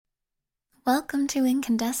Welcome to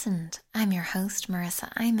Incandescent. I'm your host,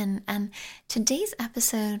 Marissa Iman, and today's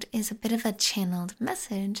episode is a bit of a channeled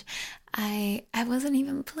message I wasn't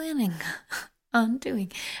even planning on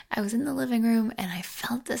doing. I was in the living room and I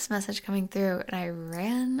felt this message coming through and I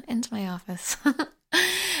ran into my office and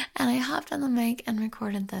I hopped on the mic and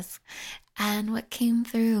recorded this. And what came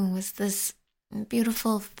through was this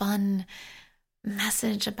beautiful, fun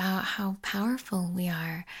message about how powerful we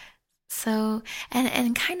are. So,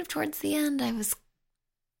 and kind of towards the end, I was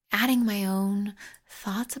adding my own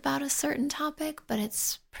thoughts about a certain topic, but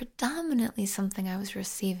it's predominantly something I was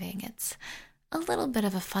receiving. It's a little bit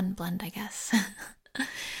of a fun blend, I guess.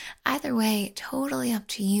 Either way, totally up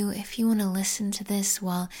to you if you want to listen to this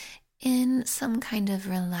while in some kind of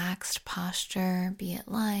relaxed posture, be it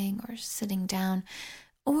lying or sitting down,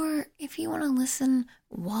 or if you want to listen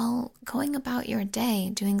while going about your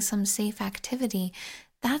day, doing some safe activity.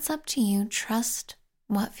 That's up to you. Trust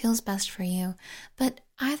what feels best for you. But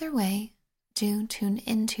either way, do tune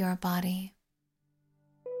into your body.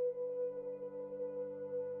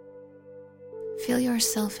 Feel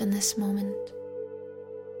yourself in this moment.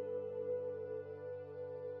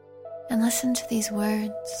 And listen to these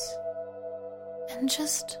words. And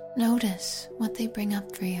just notice what they bring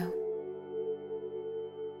up for you.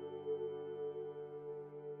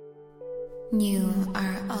 You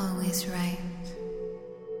are always right.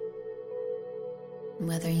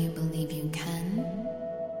 Whether you believe you can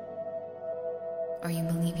or you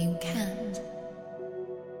believe you can't,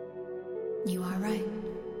 you are right.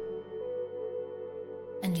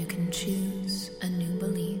 And you can choose a new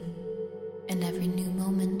belief in every new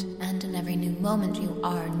moment, and in every new moment you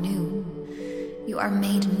are new. You are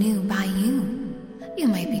made new by you. You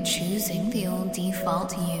might be choosing the old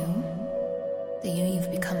default you, the you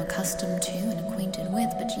you've become accustomed to and acquainted with,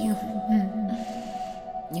 but you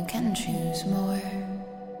can choose more.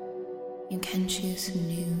 You can choose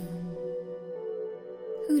new.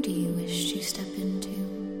 Who do you wish to step into?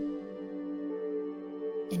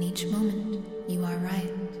 In each moment, you are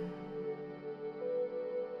right.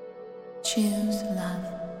 Choose love.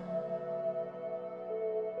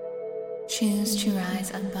 Choose to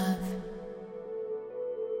rise above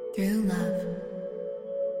through love.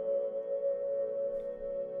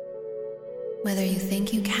 Whether you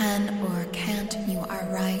think you can or can't, you are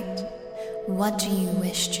right. What do you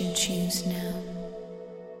wish to choose now?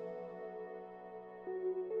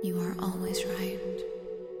 You are always right.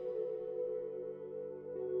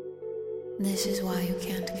 This is why you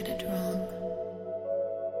can't get it wrong.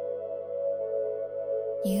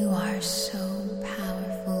 You are so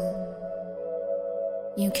powerful.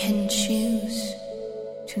 You can choose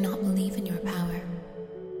to not believe in your power.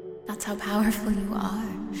 That's how powerful you are.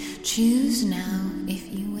 Choose now,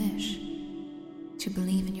 if you wish, to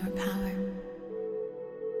believe in your power,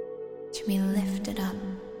 to be lifted up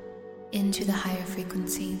into the higher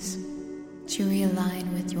frequencies, to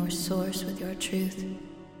realign with your source, with your truth,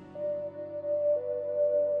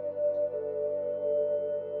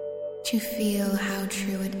 to feel how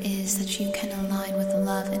true it is that you can align with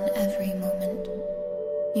love in every moment.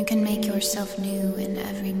 You can make yourself new in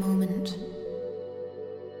every moment.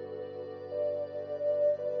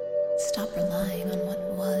 Stop relying on what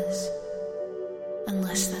was,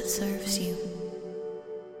 unless that serves you.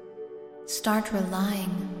 Start relying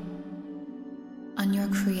on your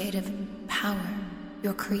creative power,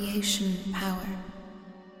 your creation power,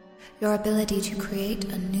 your ability to create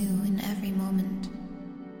anew in every moment.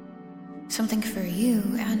 Something for you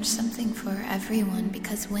and something for everyone,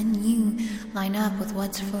 because when you line up with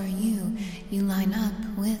what's for you, you line up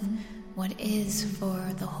with what is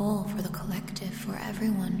for the whole, for the collective, for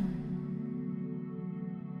everyone.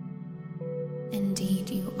 Indeed,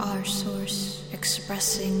 you are Source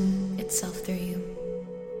expressing itself through you.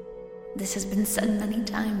 This has been said many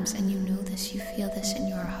times, and you know this, you feel this in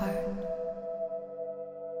your heart.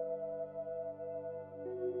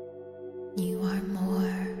 You are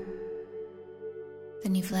more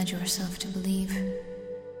than you've led yourself to believe.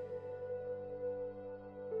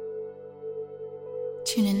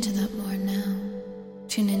 Tune into that more now.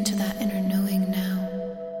 Tune into that inner knowing now.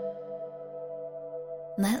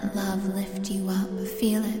 Let love lift you up.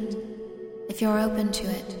 Feel it. If you're open to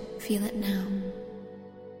it, feel it now.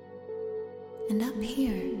 And up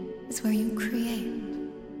here is where you create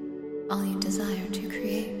all you desire to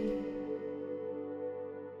create.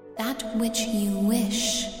 That which you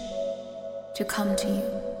wish to come to you.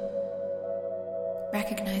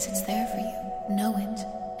 Recognize it's there for you. Know it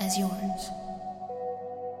as yours.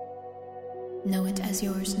 Know it as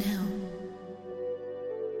yours now.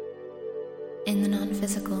 In the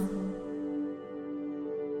non-physical,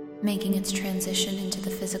 making its transition into the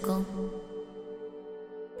physical,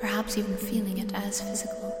 perhaps even feeling it as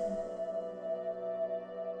physical.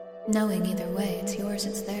 Knowing either way, it's yours,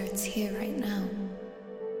 it's there, it's here right now.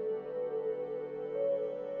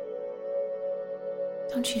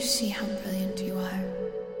 Don't you see how brilliant you are?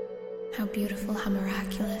 How beautiful, how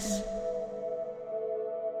miraculous.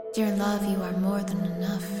 Dear love, you are more than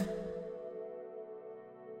enough.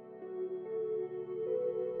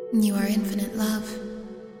 You are infinite love.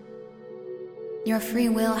 Your free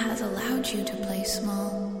will has allowed you to play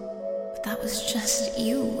small, but that was just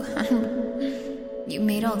you. You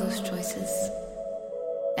made all those choices,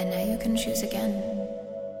 and now you can choose again.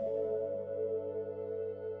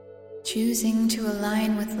 Choosing to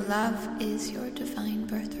align with love is your divine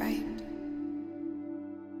birthright.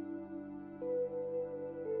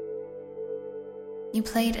 You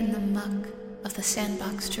played in the muck of the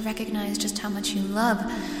sandbox to recognize just how much you love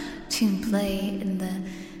to play in the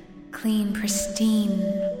clean, pristine,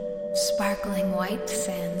 sparkling white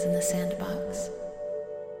sands in the sandbox.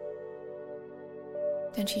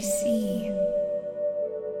 Don't you see?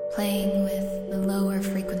 Playing with the lower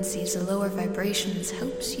frequencies, the lower vibrations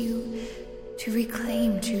helps you to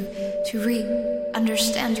reclaim, to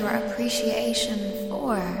understand your appreciation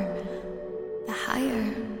for the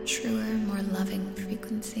higher, truer, more loving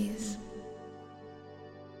frequencies.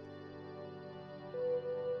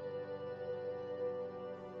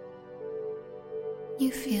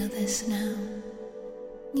 You feel this now.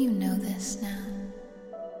 You know this now.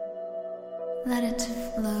 Let it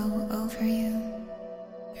flow over you,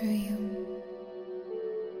 through you,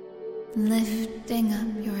 lifting up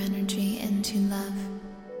your energy into love,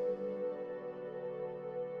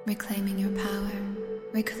 reclaiming your power,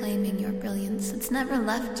 reclaiming your brilliance. It's never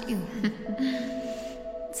left you.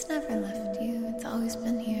 It's never left you. It's always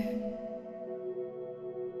been here.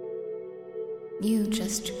 You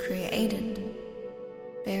just created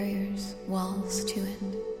barriers, walls to it.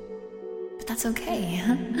 But that's okay.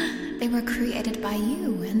 They were created by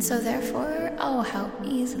you, and so therefore, oh, how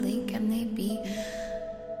easily can they be,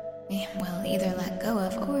 well, either let go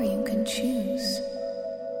of, or you can choose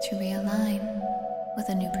to realign with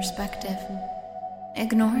a new perspective,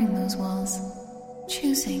 ignoring those walls,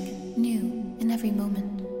 choosing new in every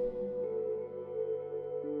moment.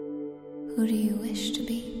 Who do you wish to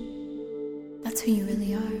be? That's who you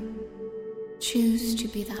really are. Choose to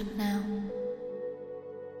be that now.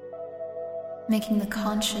 Making the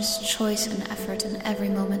conscious choice and effort in every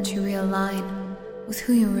moment to realign with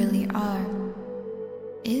who you really are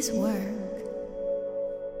is work.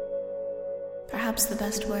 Perhaps the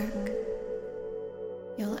best work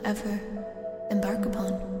you'll ever embark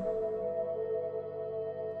upon.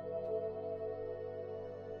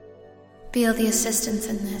 Feel the assistance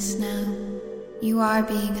in this now. You are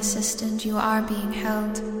being assisted, you are being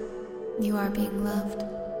held, you are being loved.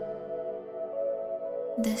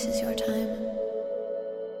 This is your time.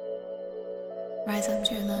 Rise up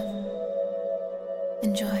to your love.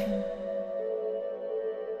 Enjoy.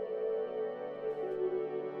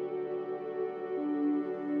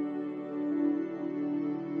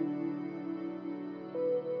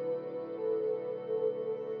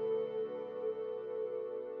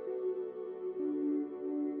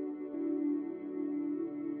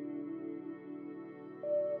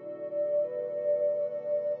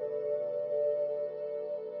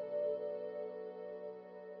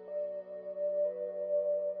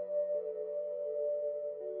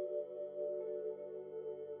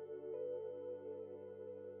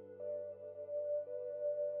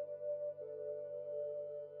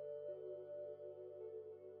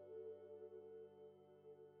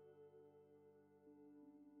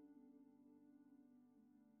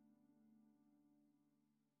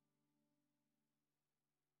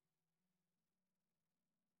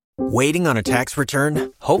 Waiting on a tax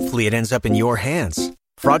return? Hopefully it ends up in your hands.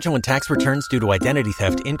 Fraudulent tax returns due to identity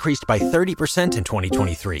theft increased by 30% in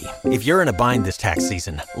 2023. If you're in a bind this tax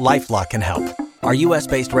season, LifeLock can help. Our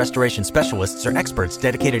U.S.-based restoration specialists are experts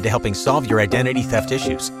dedicated to helping solve your identity theft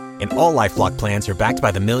issues. And all LifeLock plans are backed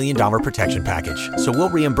by the $1 Million Protection Package. So we'll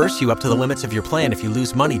reimburse you up to the limits of your plan if you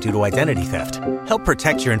lose money due to identity theft. Help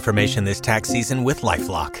protect your information this tax season with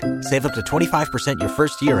LifeLock. Save up to 25% your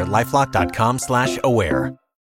first year at LifeLock.com/aware.